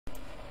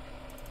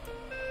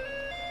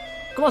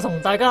咁我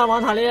同大家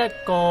玩下呢一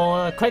個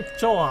Quick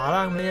Draw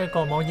啦，咁呢一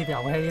個網頁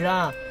遊戲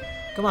啦。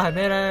咁啊係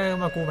咩咧？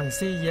咁啊顧名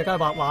思義，梗係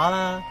畫畫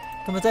啦。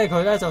咁啊即係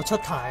佢咧就出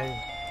題，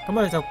咁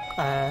佢就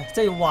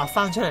即係要畫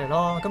翻出嚟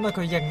咯。咁啊佢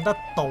認得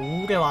到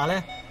嘅話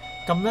咧，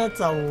咁咧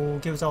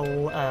就叫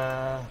做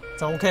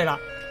就 OK 啦。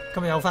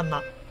咁啊有分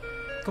啦。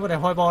咁我哋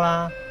開波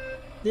啦。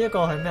呢一個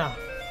係咩啊？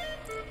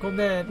嗰個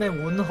咩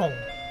碗紅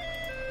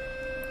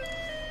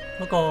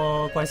嗰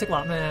個鬼識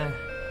畫咩？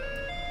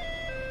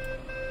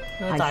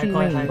大概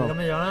係咁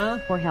嘅樣啦。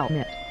Or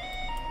helmet.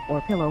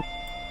 Or pillow.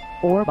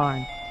 Or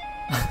barn.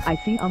 I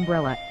see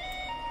umbrella.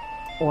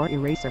 Or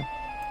eraser.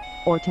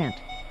 Or tent.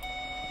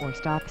 Or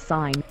stop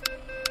sign.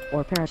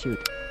 Or parachute.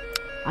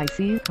 I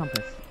see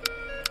compass.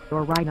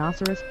 Or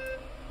rhinoceros.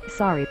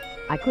 Sorry,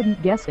 I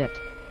couldn't guess it.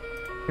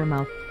 Your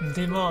mouth. 唔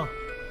掂喎。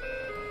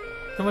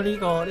咁啊呢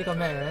個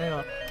咩嚟呢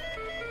個？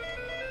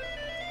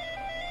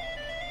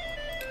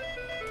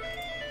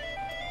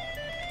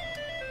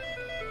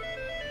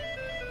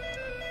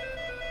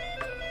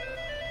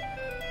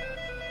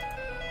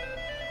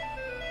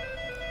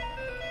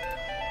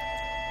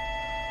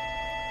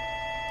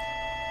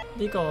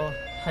呢個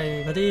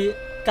係嗰啲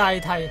階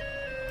梯，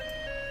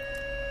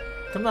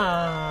咁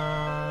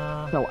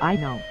啊 So I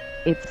know.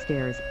 It's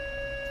stairs.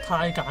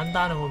 太簡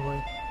單啦，會唔會？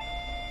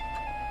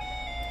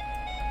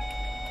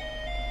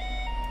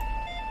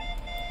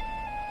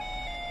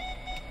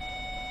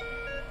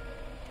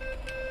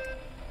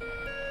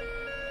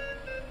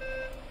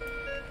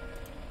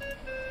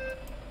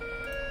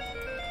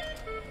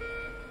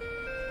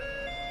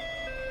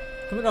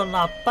咁呢個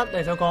蠟筆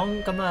嚟咗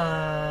講，咁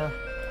啊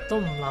都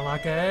唔難畫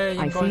嘅，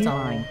應 I 該 see 就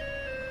line.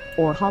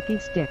 Or hockey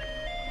stick.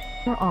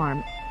 Your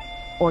arm.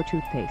 Or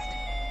toothpaste.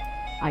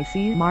 I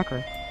see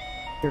marker.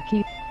 Your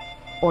key.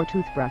 Or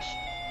toothbrush.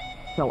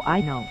 So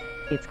I know.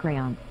 It's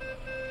crayon.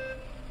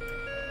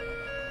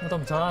 我都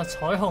唔錯啦，彩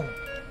虹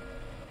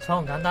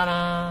簡單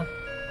啦。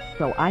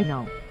So I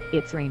know.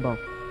 It's rainbow.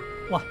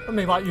 哇，都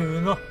未畫完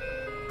喎。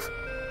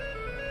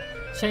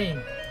chain，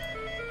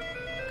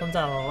 咁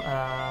就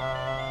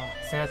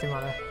寫下點畫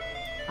咧？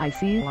 I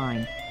see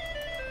line.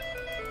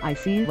 I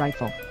see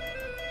rifle.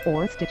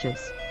 Or stitches.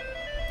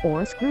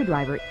 Or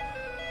screwdriver.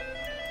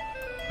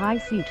 I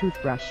see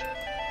toothbrush.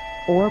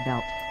 Or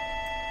belt.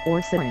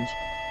 Or syringe.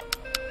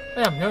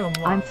 哎呀，唔應該咁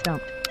畫。 I'm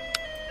stumped.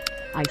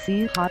 I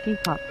see hockey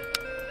puck.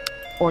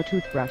 Or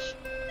toothbrush.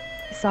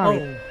 Sorry,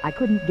 Oh. I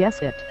couldn't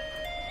guess it.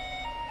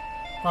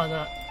 畫咗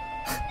啦。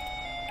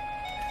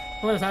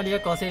咁我哋睇下呢一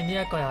個先，呢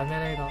一個又係咩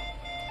呢？呢個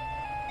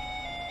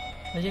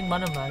你英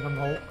文唔係咁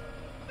好。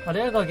啊，呢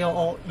一個叫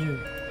鱷魚。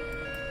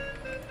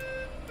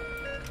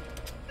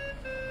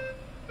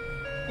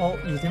鱷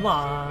魚點畫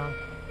啊？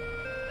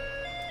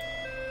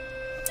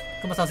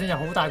咁啊，首先有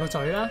好大個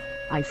嘴啦，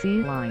 I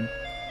see line.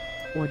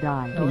 Or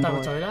die. 有好大個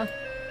indoors. 嘴啦，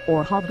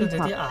 Or 跟 hockey 住啲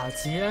puck. 牙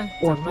齒咧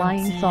就 Or 咁樣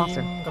flying 尖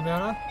saucer. 咁樣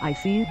啦， I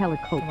see 同埋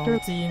helicopter. 好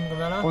尖咁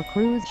樣啦， Or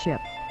cruise ship.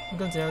 咁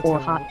跟住有 Or 條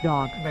hot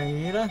dog.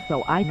 尾咧 So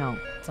I know.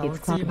 就 It's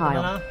尖咁樣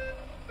crocodile. 啦，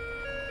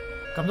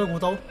咁都估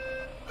到，唔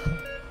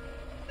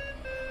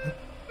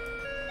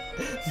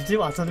知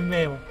畫咗啲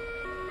咩喎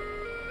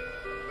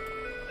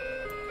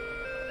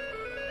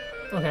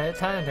？OK，睇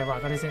下人哋畫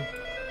嗰啲先，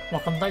哇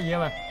咁得意啊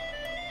喂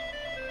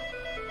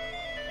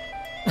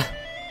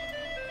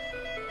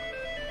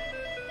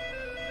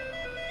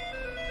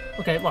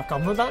！OK，哇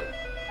咁都得？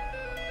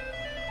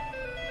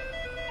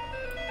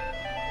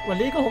喂，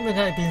呢個好明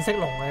顯係變色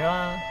龍嚟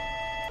啦。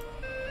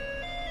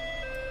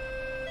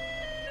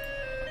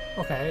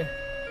OK，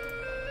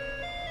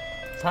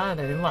睇下人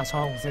哋點畫彩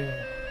虹先。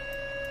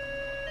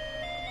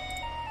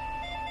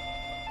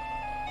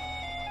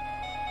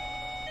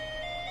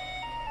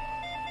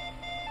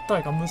都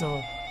係咁嘅啫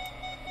喎，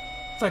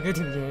都係幾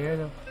條嘢嘅啫。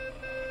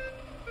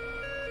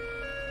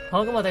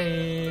好，咁我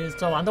哋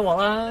再玩多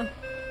鑊啦。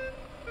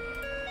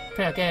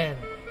Play again。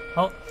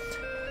好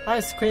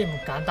 ，ice cream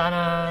簡單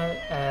啦，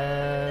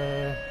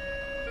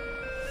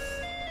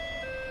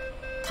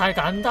太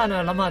簡單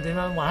啦，諗下點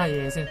樣玩下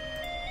嘢先。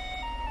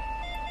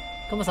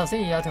咁啊，首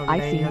先要有條 I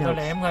脷 see 去到 notes.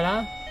 舐佢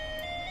啦，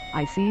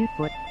 I see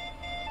foot.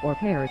 Or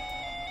parrot.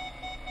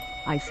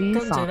 I see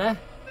跟住 sock. 咧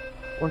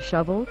Or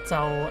shovel. 就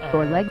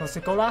Or leg 個雪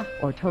糕啦，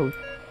 Or toad.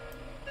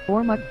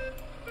 Or mug.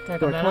 跟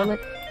住 Or 咁樣啦。 toilet.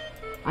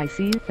 I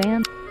see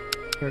fan.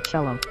 Or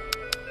cello.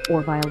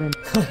 Or violin.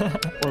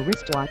 Or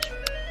wristwatch.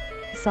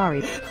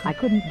 Sorry, I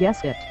couldn't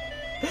guess it.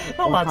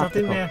 我畫咗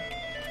啲咩啊？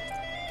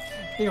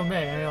呢個咩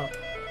嚟嘅呢個？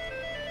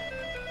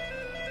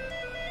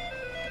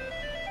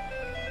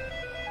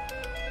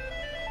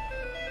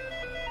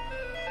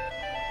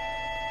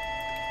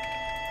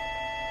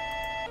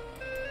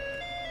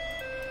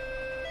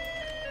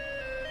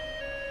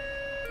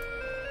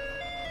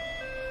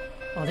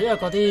哦，呢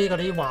個嗰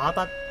啲畫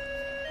筆，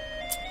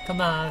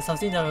咁啊，首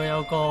先就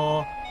有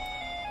個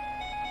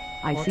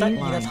I 好 see 得意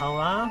嘅 line. 頭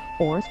啦，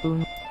 Or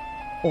spoon.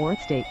 Or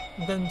steak.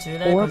 咁跟住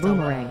咧 Or 佢就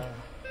boomerang.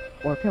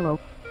 Or pillow.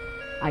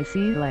 I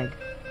see leg.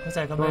 佢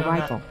就係咁 Or 樣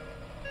嘅。 rifle.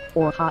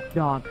 Or hot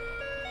dog.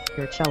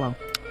 Or cello.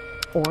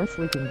 Or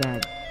sleeping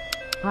bag.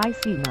 I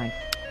see knife.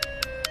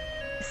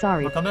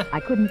 Sorry, 咁咧， I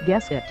couldn't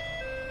guess it.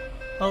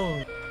 哦，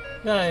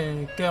因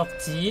為腳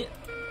趾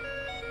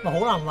咪好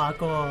難畫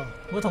噶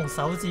喎，會同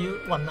手指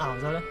混淆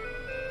咗咧。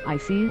 I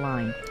see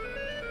line.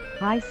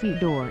 I see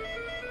door.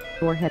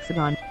 Or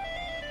hexagon.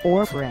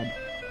 Or bread.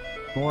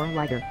 Or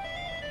lighter.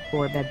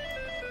 Or bed.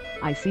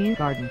 I see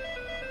garden.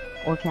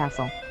 Or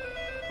castle.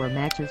 Or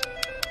matches.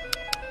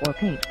 Or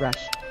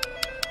paintbrush.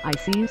 I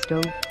see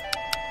stove.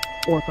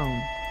 Or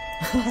phone.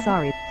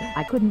 Sorry,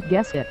 I couldn't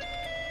guess it.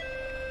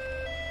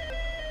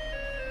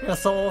 呢個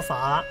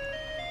sofa，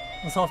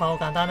 個 sofa 好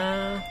簡單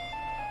啦。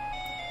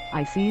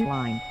 I see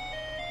line.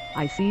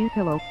 I see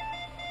pillow.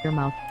 Your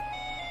mouth.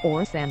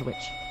 Or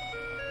sandwich.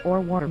 Or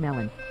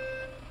watermelon.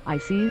 I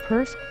see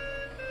purse.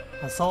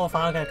 啊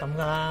sofa 嘅係咁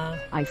噶啦。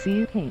 I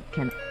see paint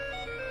can.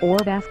 Or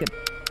basket.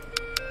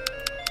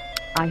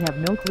 I have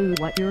no clue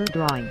what you're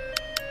drawing.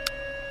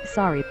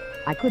 Sorry,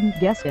 I couldn't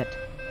guess it.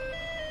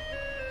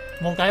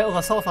 冇計，我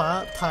個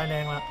sofa 太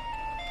靚啦，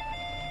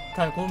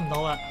佢係估唔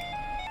到啊！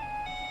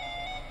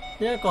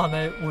呢一個係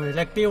咪回力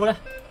鏢咧？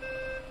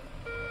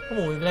咁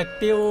回力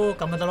鏢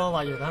咁咪得咯，畫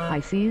完啦。 I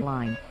see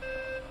line.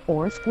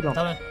 Or squirrel.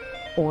 得啦，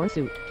 Or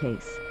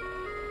suitcase.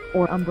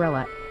 Or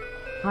umbrella.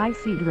 I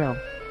see drill.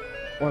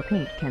 Or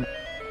paint can.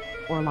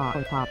 Or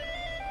lollipop.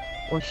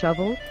 Or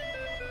shovel.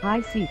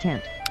 I see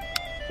tent.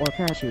 Or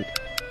parachute.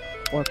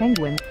 Or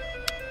penguin.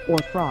 Or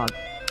frog.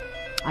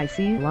 I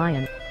see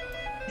lion.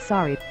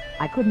 Sorry,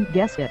 I couldn't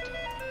guess it.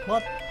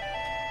 what？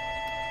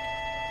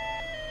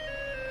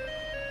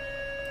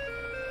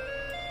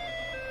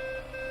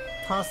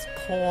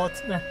 passport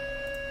咩？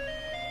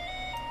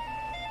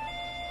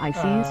 I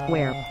see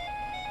square.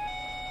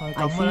 係 I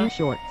咁嘅 see 咧，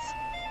 shorts.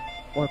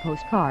 Or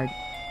postcard.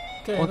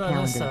 跟住應該有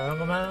張相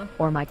咁啦，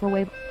 Or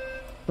microwave.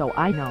 So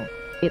I know.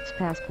 It's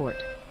passport.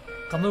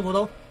 咁都估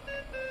到，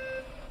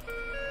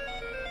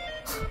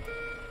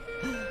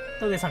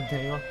都幾神奇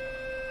喎！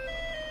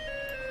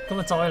咁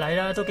啊再嚟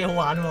啦，都幾好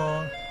玩喎！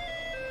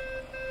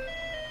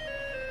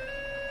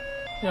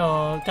呢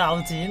個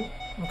鉸剪，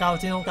鉸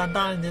剪好簡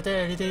單嘅，即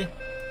係呢啲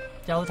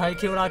有睇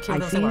Q 啦，Q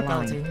都識畫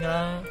鉸剪㗎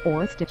啦，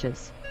 Or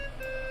stitches.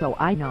 So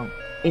I know.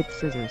 It's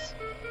scissors.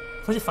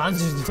 好似反轉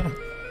咗。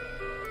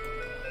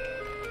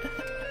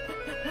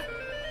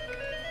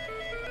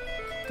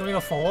咁呢個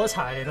火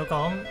柴嚟到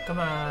講，咁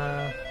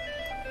啊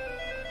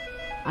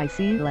I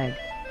see leg.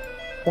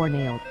 Or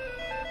nail.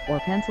 Or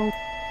pencil.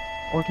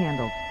 Or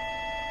candle.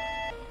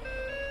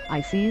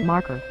 I see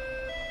marker.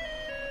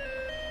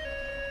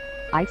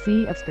 I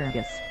see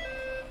asparagus.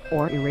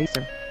 Or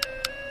eraser.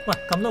 喂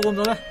咁都估唔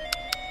到咩？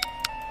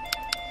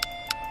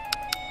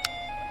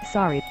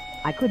 Sorry,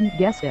 I couldn't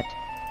guess it.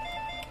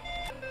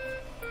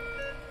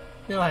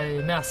 呢個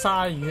係咩啊？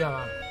鯊魚係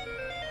嘛？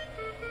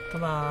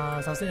咁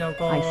啊，首先有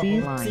個好 I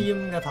see 尖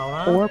line. 嘅頭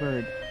啦， Or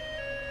bird.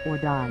 Or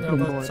diving 有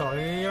個 board.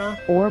 嘴啦，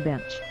 Or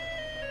bench.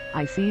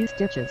 I see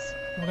stitches.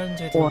 咁跟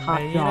住條 Or hot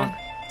尾咧 dog.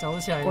 就好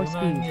似係 Or 咁樣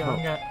speed 樣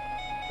嘅，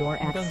 Or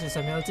咁跟 axe. 住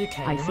上面有支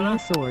旗 I 咁 see 啦，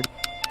 sword.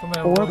 咁啊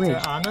有 Or 個隻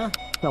bridge. 眼啦，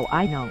 So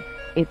I know.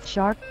 It's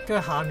shark.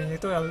 跟住下面亦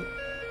都有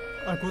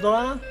估到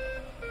啦，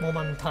冇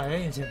問題，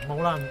完全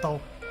冇難度。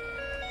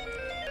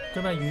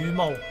咁啊羽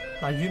毛，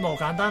嗱羽毛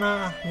簡單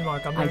啦，羽毛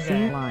係咁 I 樣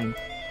see 嘅， line.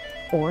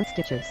 Or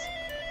stitches.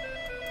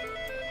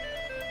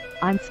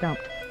 I'm stumped.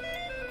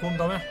 估唔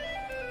到咩？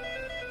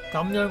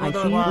咁樣估 I 到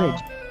see 啦 bridge.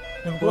 啩？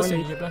有冇估到樹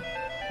葉咧？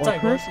 Or 真係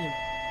估到 purse. 樹葉，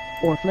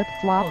 Or flip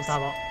好 flops. 大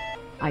鑊！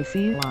 I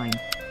see line.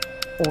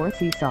 Or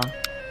seesaw.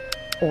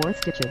 Or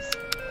stitches.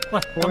 喂，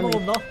咁都估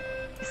唔到。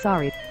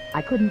 Sorry,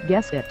 I couldn't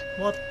guess it.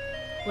 What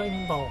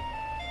rainbow？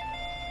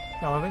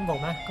又係 rainbow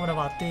咩？咁我哋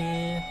畫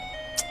啲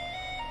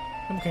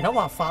咁其他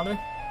畫法咧，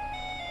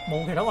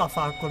冇其他畫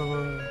法噶咯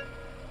喎。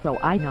 So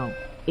I know.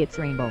 It's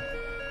rainbow.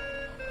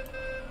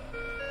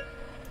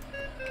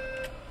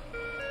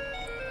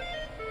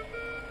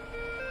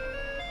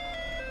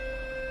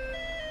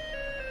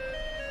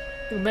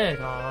 呢個咩嚟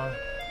㗎？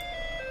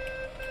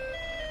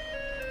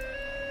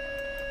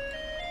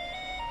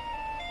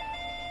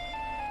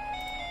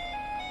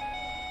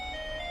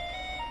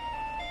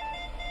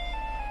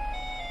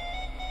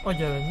哦，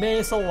羊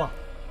咩須啊？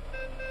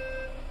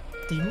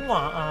點畫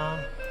啊？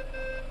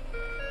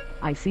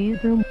 I see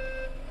broom.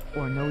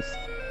 Or nose.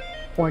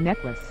 Or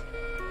necklace.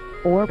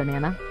 Or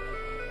banana.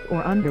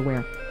 Or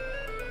underwear.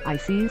 I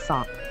see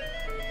sock.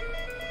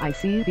 I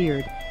see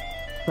beard.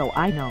 So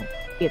I know.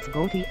 It's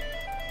goatee.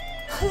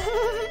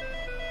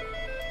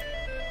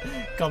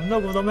 咁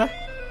都估到咩？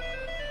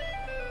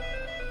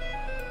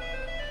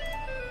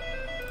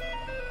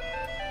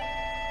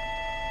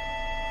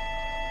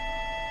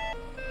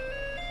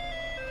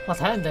我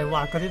睇人哋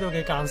畫嗰啲都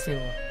幾搞笑喎！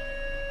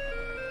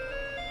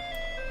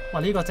哇，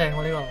呢個正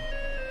喎，呢個！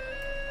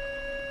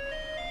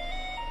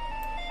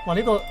哇，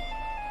呢個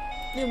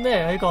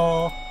咩嚟？呢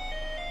個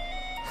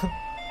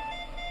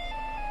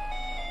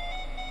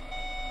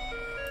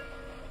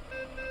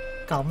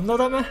咁都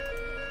得咩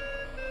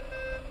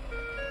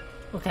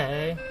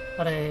？OK，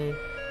我哋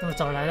咁就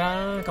再嚟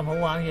啦，咁好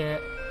玩嘅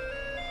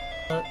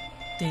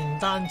電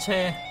單車，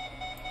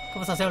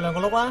咁首先有兩個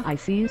轆啦， I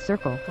see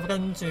circle. 咁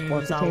跟住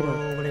Or 就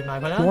potato. 連埋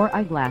佢啦， More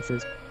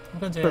eyeglasses. 咁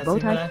跟住 For 係 bow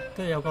咩 tie. 咧？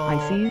跟住有個 I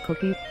see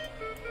cookie.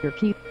 your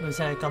key, 類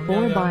似係咁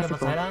or 樣嘅物體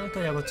bicycle. 啦，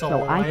跟住有個座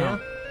So I 位 know 啦，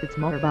 it's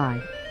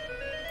motorbike.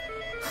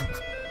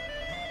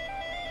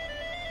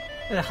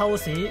 跟住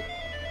house。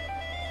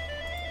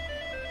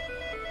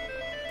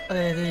我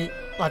哋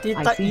畫啲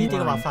I 得 see 意啲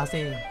嘅 line 畫法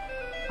先。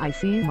 I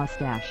see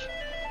mustache,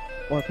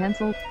 or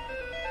pencil,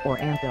 or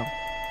anvil.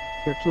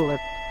 Your tulip.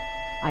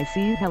 I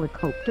see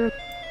helicopter.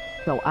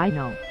 So I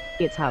know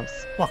it's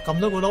house. 哇，咁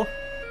都估到。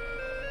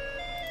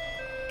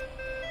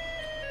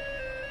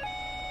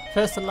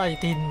First light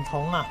電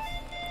筒啊，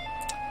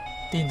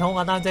電筒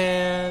簡單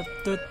啫，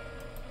嘟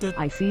嘟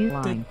I see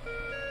line,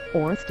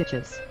 or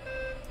stitches,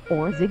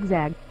 or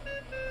zigzag,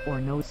 or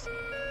nose,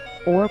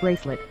 or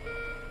bracelet.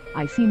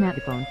 I see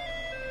megaphone.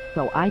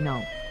 So I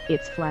know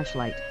it's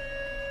flashlight.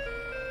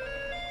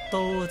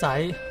 刀仔，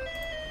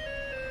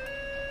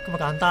咁啊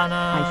簡單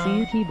I 啦。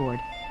 see keyboard.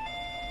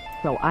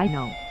 So I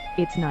know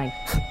it's knife.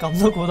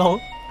 咁都估到。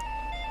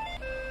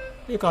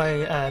呢個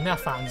係咩啊？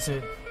帆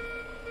船。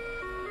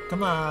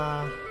咁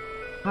啊，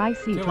 I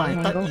see 要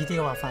畫得 triangle, 意啲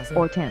嘅畫法先。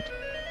 or tent,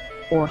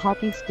 or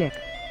hockey stick.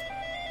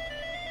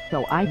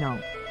 So I know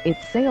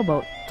it's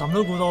sailboat. 咁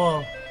都估到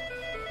喎。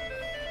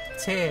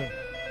車，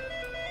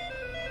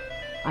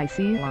 I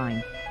see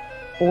line,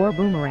 or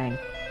boomerang,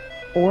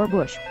 or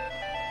bush,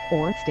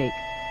 or stake,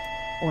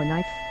 or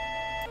knife.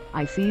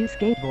 I see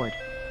skateboard,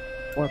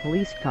 or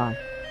police car,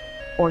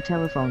 or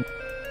telephone,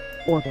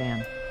 or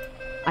van.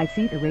 I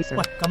see eraser,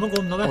 喂，咁都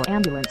估唔到咩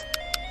or？ambulance,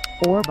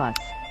 or bus.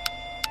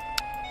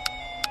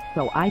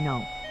 So I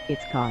know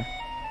it's car.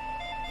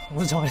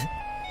 好彩。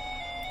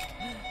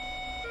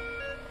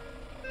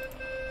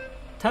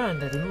睇下人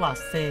哋點畫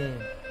先。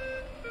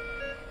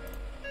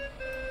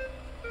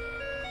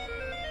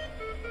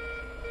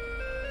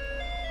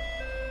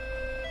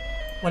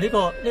喂，呢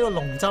個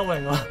龍舟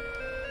嚟喎。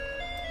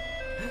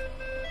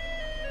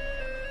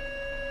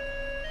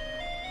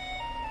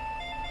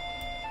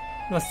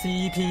呢個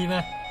CP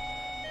咩？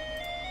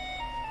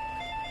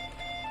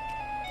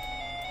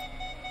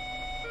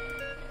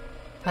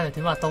睇嚟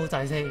點畫刀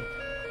仔先。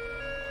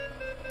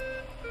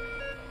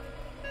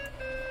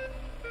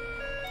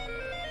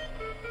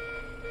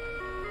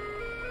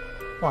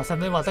哇！使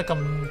唔使畫得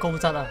咁高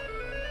質啊？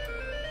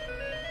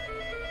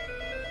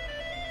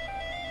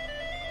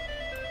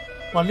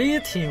哇！呢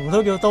條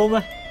都叫刀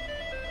咩？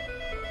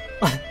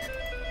喂，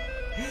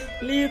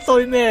呢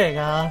堆咩嚟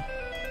㗎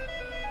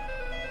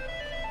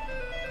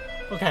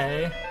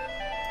？OK，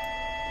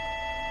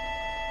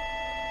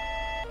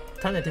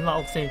睇你點畫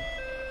屋先，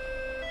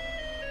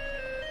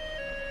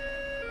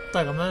都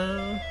係咁啦。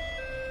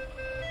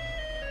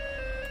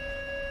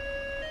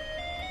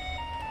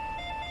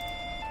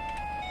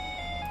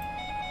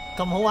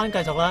咁好玩，繼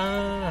續啦！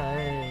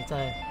唉，真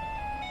係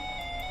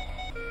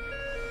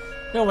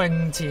一個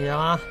泳池係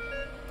嘛？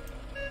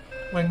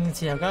泳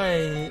池又梗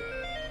係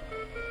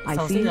I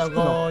首先 see 有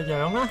個 squirrel,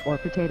 樣啦， or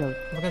potato,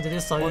 咁跟住啲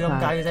水咁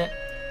解嘅啫。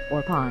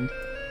 or pond.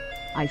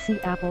 I see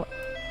apple,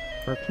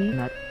 or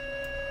peanut,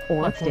 喂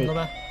or 估唔 steak, 到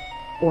咩？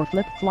 or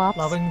flip 嗱，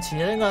 flops. 泳池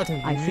咧應該有條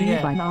I 魚 see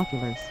嘅。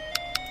 binoculars.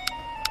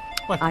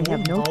 喂， I 估唔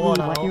have 到 no 喎， clue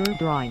大 what 佬。 you're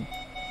drawing.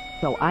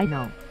 So I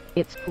know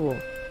it's pool.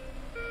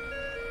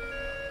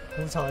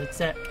 好彩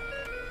啫。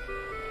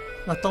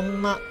嗱，動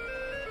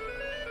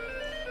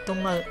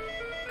物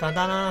簡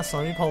單啦，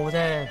水泡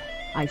啫。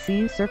 I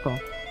see circle.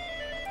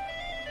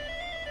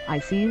 I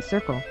see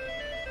circle,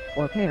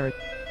 or pear,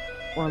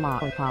 or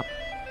lollipop.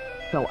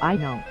 So I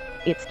know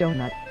it's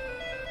donut.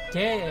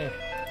 耶！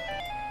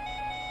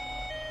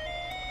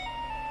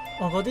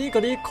哦，嗰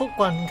啲曲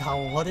棍球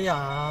嗰啲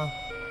啊，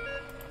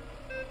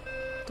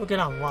都幾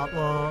難畫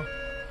喎。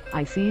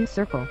 I see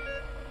circle.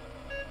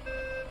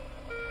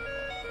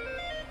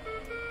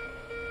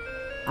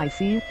 I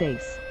see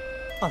face.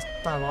 啊，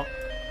大鑊！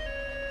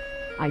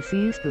 I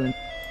see spoon,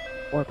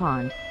 or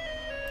pond,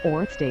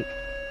 or steak,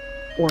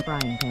 or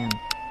frying pan,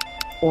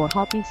 or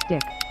hockey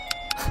stick.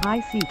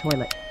 I see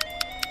toilet,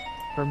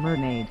 for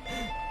mermaid.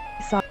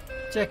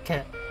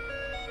 jacket，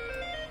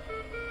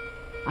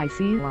 I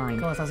see line,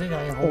 咁啊，首先就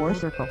係 or 好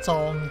circle,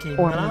 壯健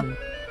or 㗎啦。 moon,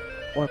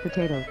 or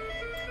potato.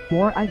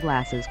 More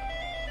eyeglasses.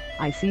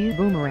 I see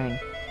boomerang,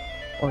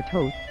 or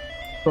toad,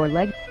 or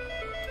leg,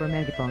 for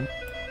megaphone,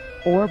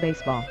 or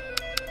baseball.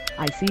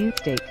 I see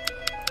steak.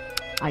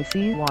 I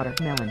see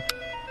watermelon.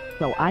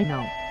 So I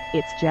know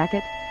it's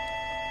jacket.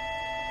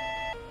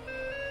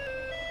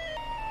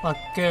 畫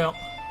腳，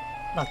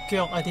嗱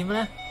腳係點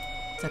咧？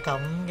就咁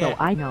So 嘅，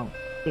 I know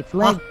it's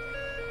leg.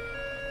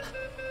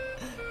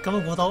 咁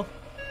我估到，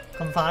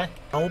咁快，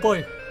酒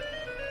杯，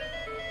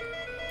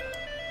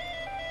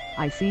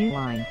 I see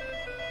line,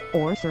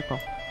 or circle,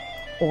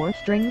 or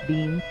string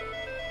bean,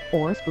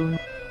 or spoon.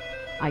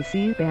 I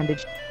see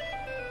bandage,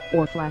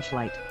 or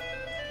flashlight.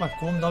 喂，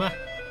估唔到咩？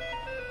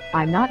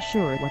 I'm not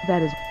sure what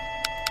that is.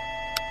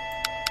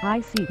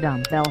 I see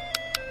dumbbell,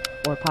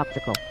 or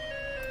popsicle.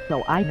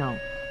 So I know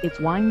it's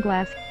wine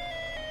glass.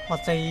 畫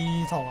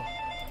地圖啊！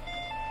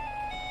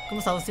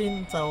咁首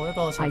先就一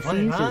個 I 長方 see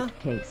形啦，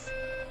 suitcase,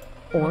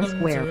 咁 or 跟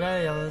住 square,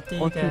 咧有啲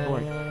or 嘅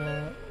keyboard,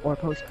 or 唔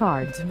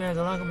postcard. 知咩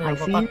咗啦，咁 I 有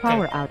個 see 北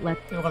power 極， outlet,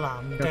 有個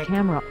南 your 極，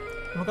 camera,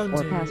 咁跟 or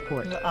住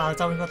passport 應該亞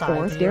洲應該大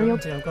or 啲， stereo 跟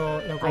住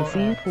有個 I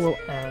see pool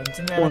唔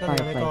知咩啦， or 跟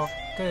住有呢個 fireplace，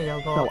跟住有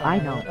個 So I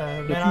know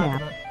咩 it's 啦 map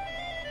咁樣，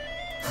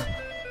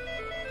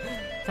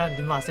睇人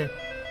點話先？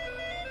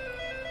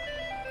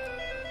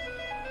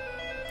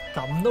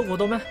咁都估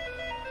到咩？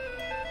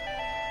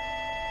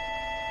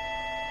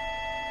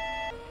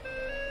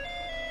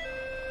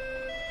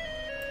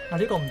啊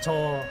呢個唔錯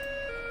喎！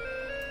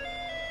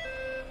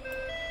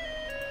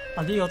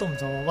啊呢個都唔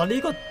錯喎！哇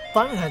呢個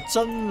反而係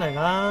樽嚟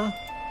啦！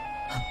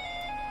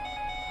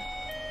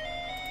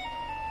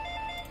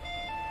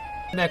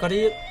咩嗰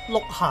啲碌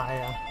鞋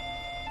啊？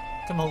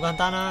咁好簡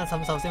單啦，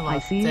咁首先話 I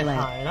隻 see 鞋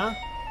leg 啦，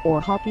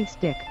 or hockey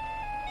stick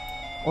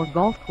or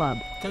golf club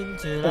跟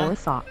住 or 咧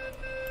sock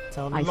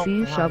就 I 碌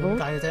see 下 shovel 點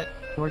解嘅啫？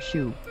 or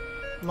shoe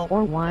碌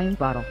or wine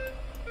bottle.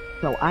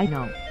 So I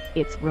know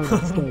it's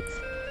roller skates.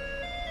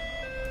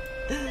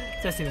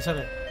 即係笑出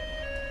嚟。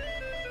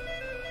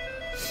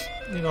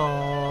呢個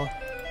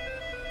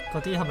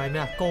嗰啲係咪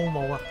咩啊？高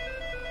帽啊？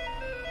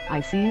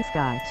 I see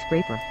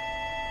skyscraper.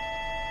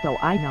 So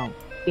I know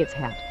it's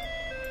hat.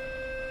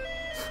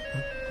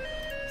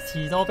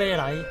 士多啤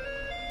梨。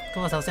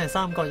咁啊，首先係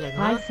三角形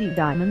I 啦， see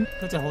diamond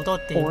跟住好多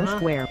點 or 啦，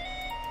 square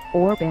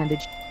or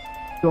bandage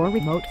or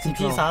remote 似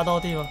披 control. 薩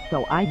多啲喎。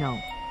 So I know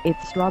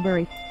it's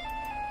strawberry.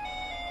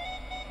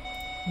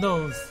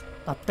 Nose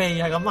嗱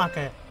鼻係咁畫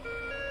嘅，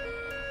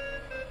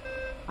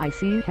 I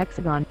see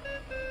hexagon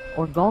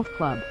or golf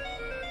club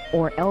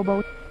or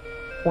elbow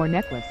or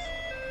necklace.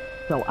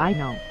 So I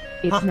know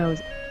it's Huh.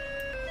 nose.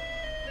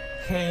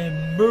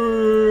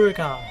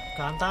 hamburger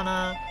簡單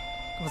啦。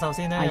咁首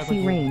先咧 I 有個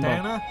see 圓 rainbow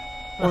頂啦，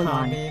 or 咁下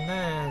line 面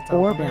咧就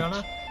or 咁樣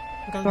啦，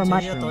跟 or 住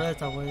呢一度 mushroom 咧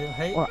就會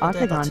喺 or 有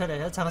啲突 octagon 出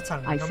嚟一層一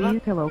層 I 咁啦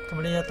see。pillow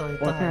咁呢一度亦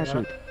都 or 係㗎啦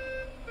parachute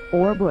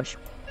or bush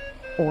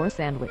or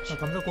sandwich.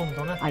 咁都估唔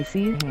到咩？ I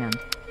see hand,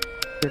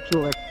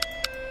 circular,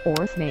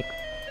 or snake.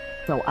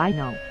 So I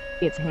know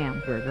it's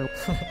hamburger.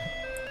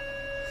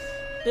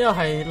 呢個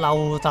係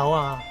漏斗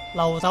啊，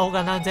漏斗好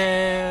簡單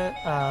啫，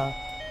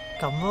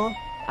咁咯。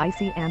 I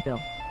see anvil,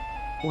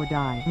 or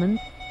diamond,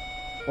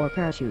 or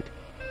parachute.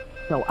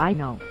 So I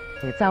know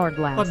it's 喂，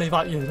 hourglass. 未發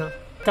完啊！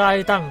街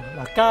燈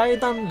嗱，街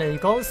燈嚟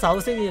講，首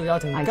先要有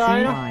條 I 街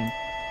see 啦， line,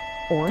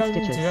 or 跟住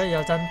stitches. 咧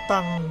有盞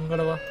燈噶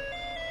咯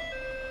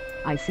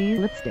I see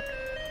lipstick,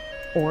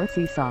 or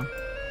seesaw,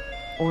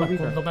 喎。 or 喂，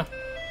估唔 river. 到咩？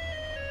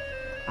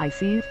 I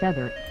see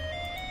feather,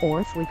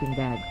 or sleeping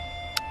bag,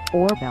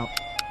 or belt,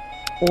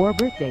 or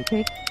birthday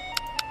cake.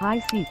 I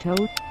see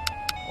toad,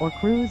 or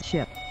cruise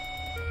ship.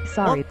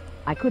 Sorry,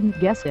 I couldn't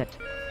guess it.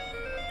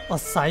 哦，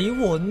洗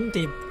碗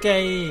碟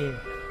機。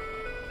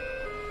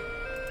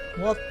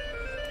我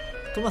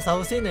咁啊，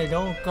首先嚟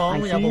咗 I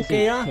講有部 see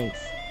機啦， suitcase.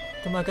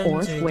 咁啊跟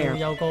or 住 square 要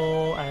有個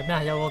咩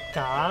啊，有個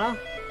架啦，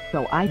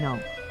 So I know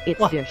it's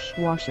What?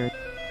 dishwasher.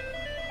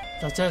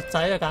 就雀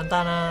仔就簡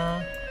單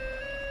啦，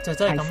雀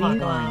仔係咁畫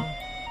噶嘛。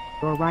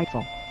 or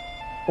rifle,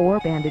 or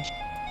bandage,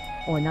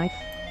 or knife,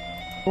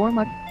 or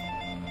mug.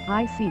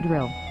 I see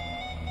drill,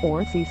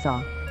 or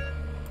seesaw,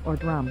 or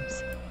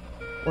drums,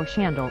 or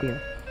chandelier,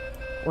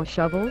 or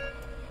shovel.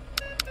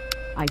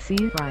 I see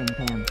frying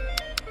pan,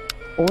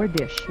 or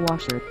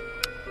dishwasher,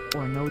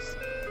 or nose.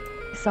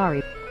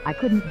 Sorry, I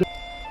couldn't get.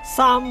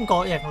 三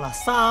角形嗱，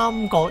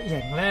三角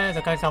形咧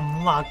就梗係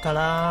咁畫噶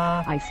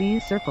啦。 I see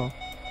circle,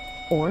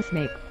 or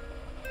snake,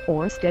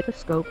 or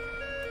stethoscope,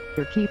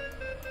 or keep.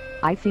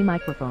 I see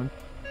microphone,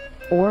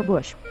 or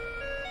bush,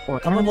 or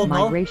Come on, ant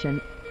Bobo.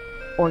 migration,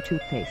 or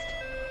toothpaste.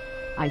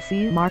 I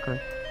see marker.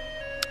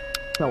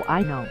 So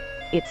I know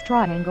it's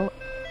triangle.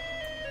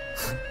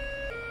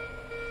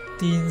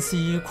 電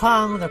視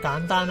框就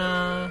簡單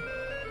啦，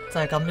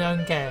就係咁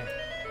樣嘅。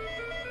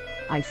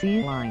 I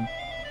see line,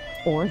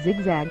 or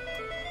zigzag,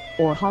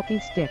 or hockey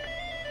stick,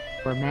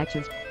 or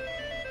matches.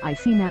 I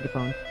see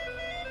megaphone,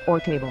 or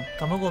table,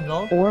 咁都估唔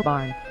到。 or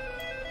barn,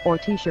 or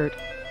t-shirt,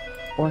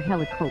 or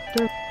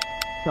helicopter.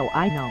 So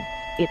I know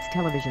it's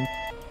television.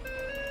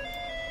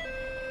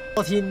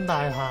 個天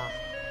大廈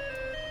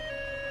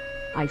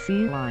I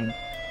see line.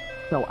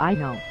 So I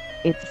know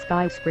it's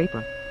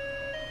skyscraper.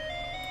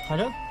 係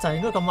咯，就係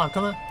應該咁畫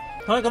噶嘛。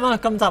好啦，咁啊，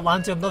今集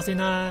玩住咁多先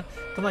啦。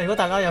咁啊，如果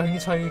大家有興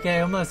趣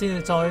嘅，咁啊，先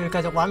至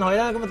再繼續玩落去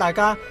啦。咁啊，大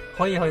家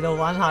可以去到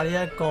玩下呢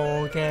一個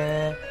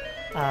嘅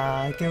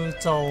叫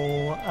做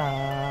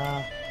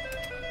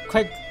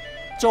Quick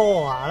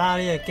Draw 啦，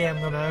呢個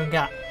game 咁樣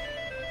㗎。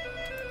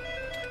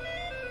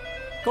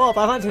咁我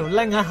擺翻條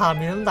link 喺下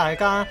面，咁大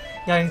家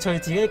有興趣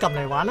自己撳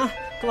嚟玩啦。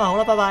咁啊，好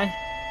啦，拜拜。